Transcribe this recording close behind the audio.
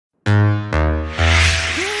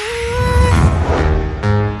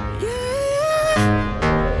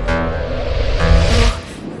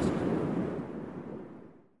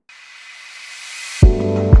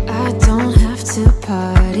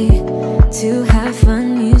to have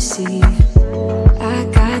fun, you see. I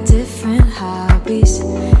got different hobbies,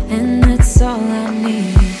 and that's all I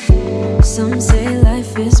need. Some say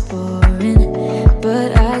life is boring,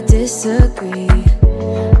 but I disagree.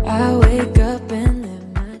 I wake up and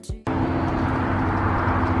live my dream.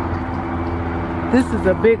 This is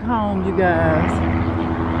a big home, you guys.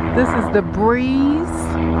 This is the breeze.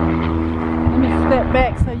 Let me step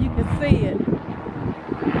back so you can see it.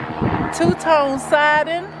 Two-tone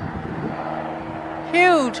siding.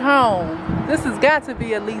 Huge home. This has got to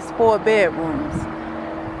be at least 4 bedrooms.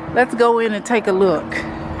 Let's go in and take a look.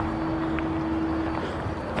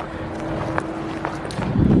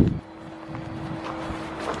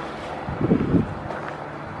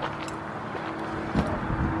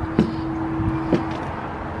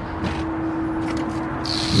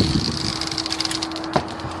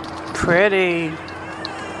 Pretty.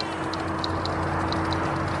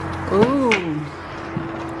 Ooh,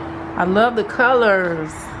 I love the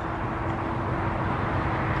colors.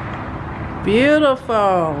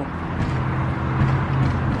 Beautiful.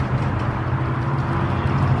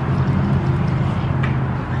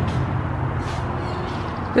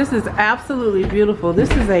 This is absolutely beautiful. This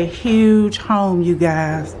is a huge home, you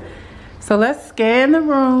guys. So let's scan the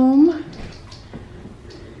room.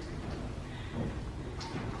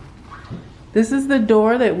 This is the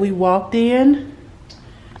door that we walked in.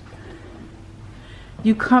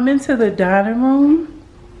 You come into the dining room.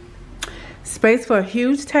 Space for a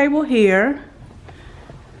huge table here.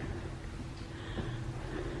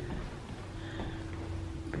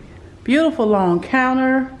 Beautiful long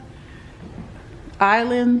counter.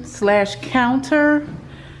 Island / counter.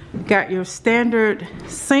 Got your standard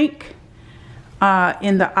sink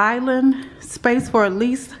in the island. Space for at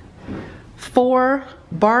least 4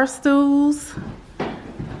 bar stools.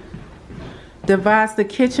 Divides the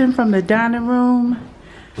kitchen from the dining room.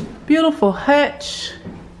 Beautiful hutch.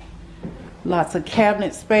 Lots of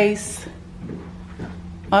cabinet space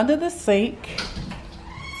under the sink.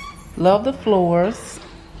 Love the floors.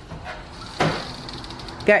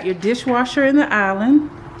 Got your dishwasher in the island.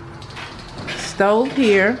 Stove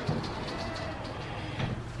here.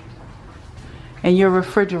 And your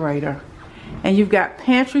refrigerator. And you've got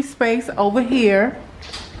pantry space over here.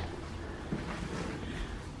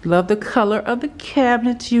 Love the color of the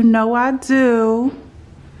cabinets, you know I do.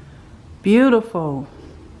 Beautiful.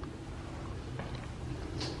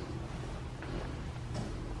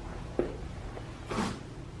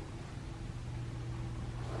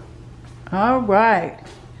 All right.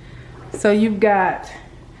 So you've got,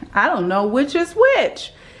 I don't know which is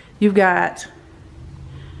which. You've got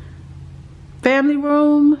family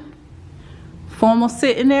room, formal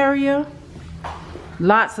sitting area.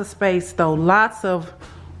 Lots of space though, lots of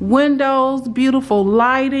windows, beautiful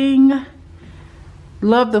lighting.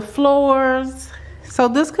 Love the floors. So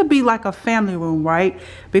this could be like a family room, right?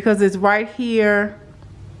 Because it's right here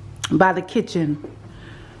by the kitchen.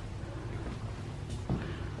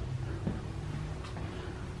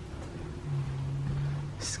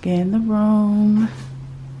 Scan the room.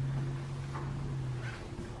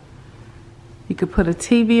 You could put a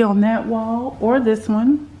TV on that wall or this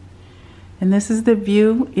one. And this is the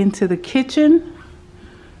view into the kitchen.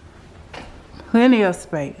 Plenty of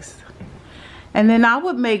space. And then I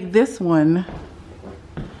would make this one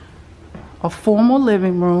a formal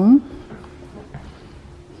living room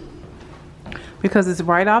because it's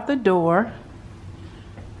right out the door.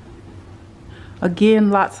 Again,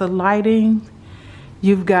 lots of lighting.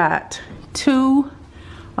 You've got 2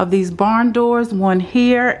 of these barn doors, one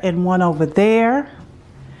here and one over there.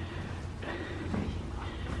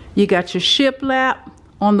 You got your shiplap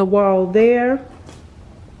on the wall there,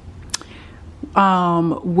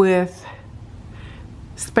 with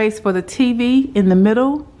space for the TV in the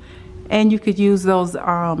middle, and you could use those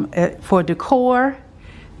for decor.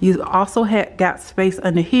 You also got space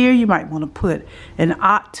under here. You might want to put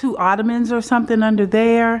 2 ottomans or something under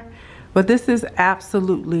there, but this is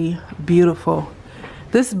absolutely beautiful.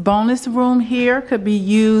 This bonus room here could be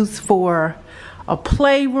used for a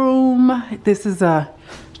playroom. This is a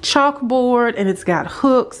chalkboard and it's got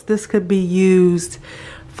hooks. This could be used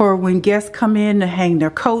for when guests come in to hang their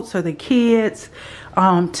coats or the kids,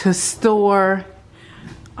 to store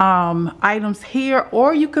items here,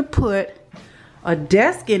 or you could put a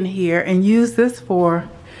desk in here and use this for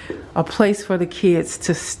a place for the kids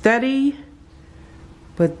to study.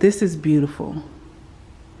 But this is beautiful.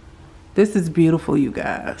 This is beautiful, you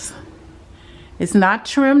guys. It's not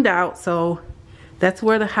trimmed out, so that's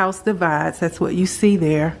where the house divides. That's what you see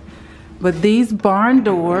there. But these barn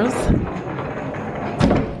doors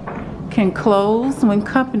can close when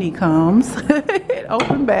company comes.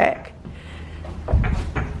 Open back.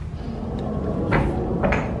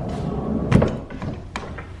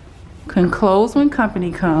 Can close when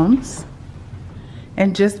company comes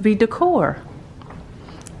and just be decor.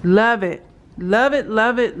 Love it. Love it,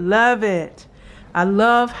 love it, love it. I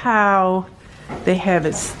love how they have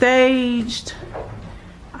it staged.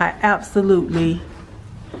 I absolutely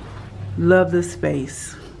love this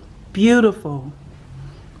space. Beautiful.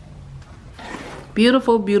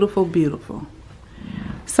 Beautiful, beautiful, beautiful.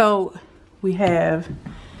 So we have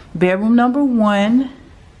bedroom number 1.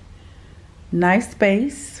 Nice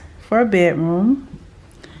space for a bedroom.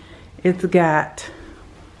 It's got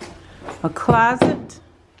a closet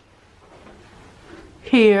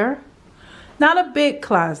here. Not a big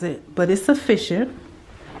closet, but it's sufficient.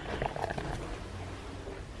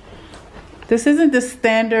 This isn't the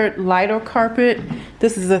standard lighter carpet.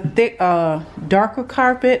 This is a thick, darker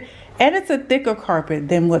carpet, and it's a thicker carpet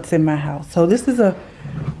than what's in my house. So this is a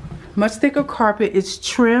much thicker carpet. It's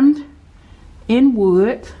trimmed in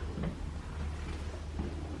wood.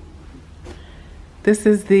 This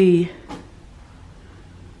is the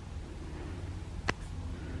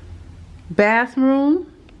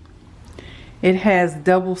bathroom. It has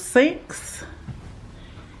double sinks.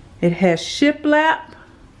 It has shiplap.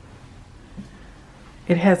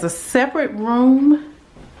 It has a separate room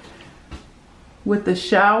with the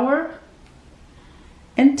shower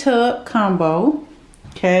and tub combo.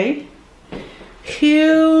 Okay.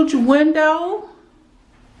 Huge window.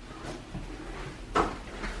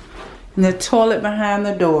 And the toilet behind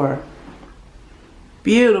the door.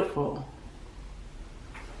 Beautiful.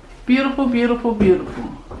 Beautiful, beautiful,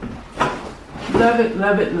 beautiful. Love it,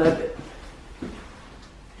 love it, love it.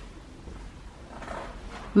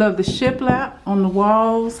 Love the shiplap on the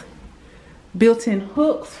walls. Built-in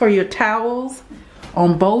hooks for your towels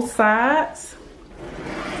on both sides.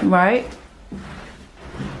 Right?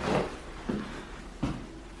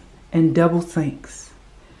 And double sinks.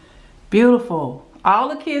 Beautiful. All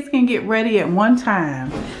the kids can get ready at one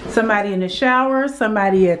time. Somebody in the shower,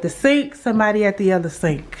 somebody at the sink, somebody at the other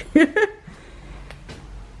sink.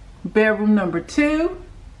 Bedroom number 2.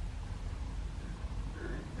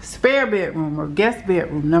 Spare bedroom or guest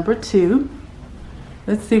bedroom number 2.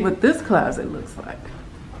 Let's see what this closet looks like.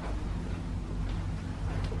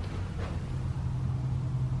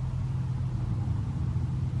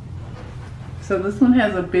 So this one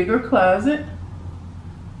has a bigger closet.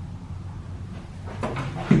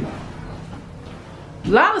 A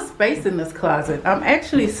lot of space in this closet. I'm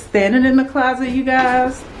actually standing in the closet, you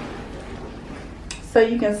guys, so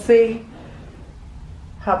you can see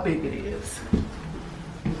how big it is.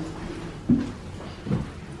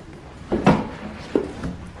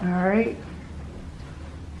 All right.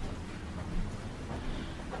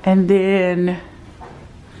 And then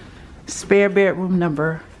spare bedroom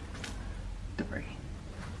number 3.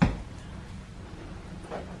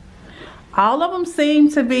 All of them seem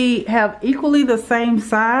to have equally the same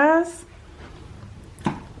size.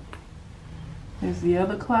 There's the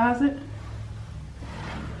other closet.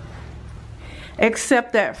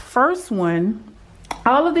 Except that first one,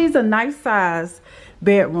 all of these are nice size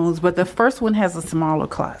bedrooms, but the first one has a smaller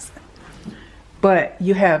closet. But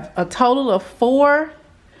you have a total of 4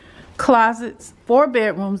 closets, 4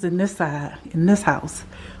 bedrooms in this side, in this house.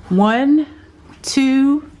 1,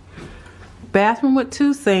 2, bathroom with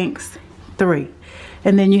 2 sinks, 3.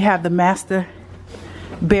 And then you have the master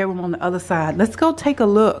bedroom on the other side. Let's go take a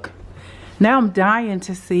look. Now I'm dying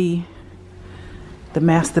to see the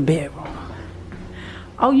master bedroom.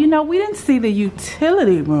 Oh, you know, we didn't see the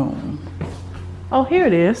utility room. Oh, here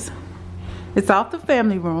it is. It's off the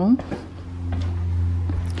family room.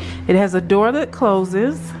 It has a door that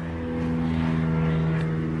closes.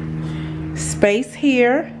 Space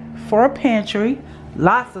here for a pantry.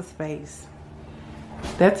 Lots of space.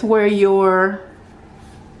 That's where your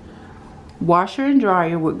washer and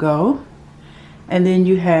dryer would go. And then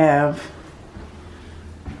you have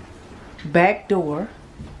back door.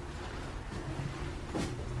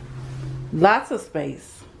 Lots of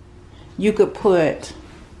space. You could put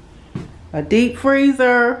a deep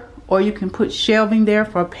freezer, or you can put shelving there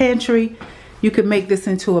for a pantry. You could make this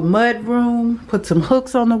into a mud room, put some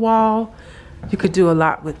hooks on the wall. You could do a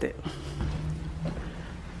lot with it.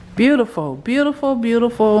 Beautiful, beautiful,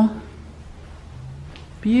 beautiful,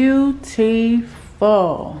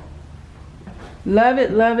 beautiful. Love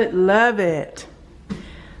it, love it, love it.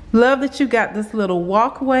 Love that you got this little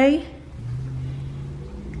walkway.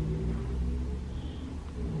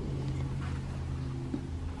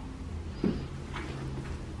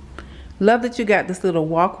 Love that you got this little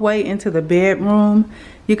walkway into the bedroom.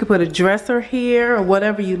 You could put a dresser here or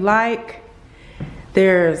whatever you like.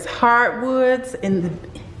 There's hardwoods in the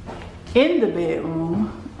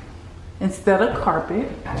bedroom instead of carpet,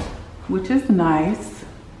 which is nice.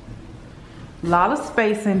 A lot of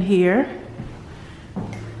space in here.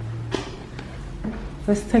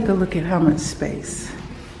 Let's take a look at how much space.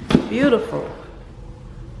 Beautiful.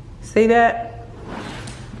 See that?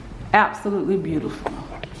 Absolutely beautiful.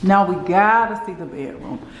 Now we gotta see the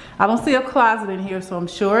bedroom. I don't see a closet in here, so I'm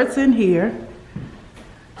sure it's in here.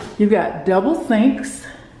 You got double sinks,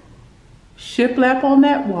 shiplap on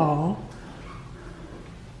that wall,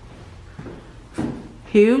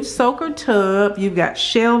 huge soaker tub. You've got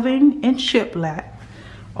shelving and shiplap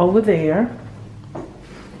over there.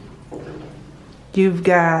 You've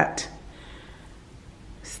got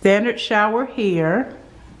standard shower here.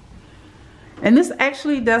 And this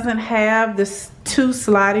actually doesn't have this 2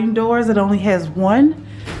 sliding doors. It only has 1.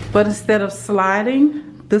 But instead of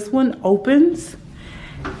sliding, this one opens.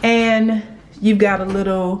 And you've got a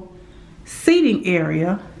little seating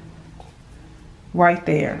area right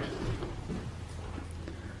there.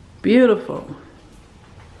 Beautiful.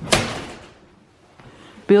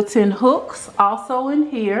 Built-in hooks also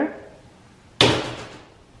in here.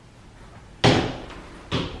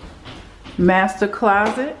 Master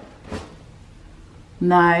closet.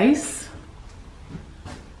 Nice.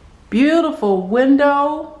 Beautiful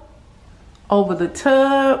window over the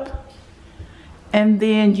tub. And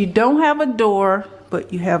then you don't have a door,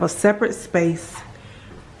 but you have a separate space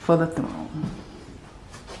for the throne.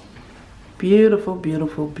 Beautiful,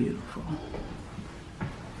 beautiful, beautiful.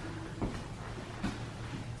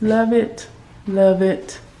 Love it, love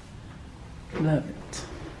it, love it.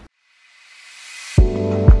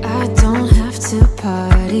 I don't have to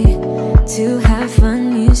party to have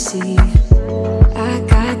fun, you see. I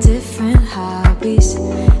got different hobbies,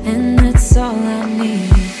 and that's all I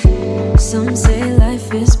need. Some say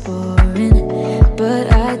life is boring,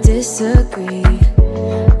 but I disagree.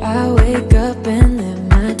 I wake up and live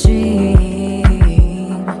my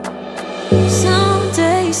dream.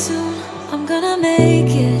 Someday soon I'm gonna make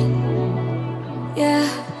it. Yeah,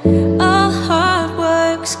 all hard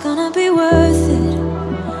work's gonna be worth it.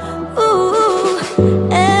 Ooh,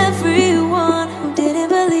 everyone who didn't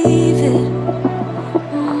believe it,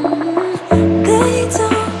 they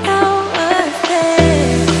don't know a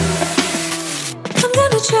thing. I'm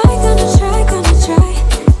gonna try.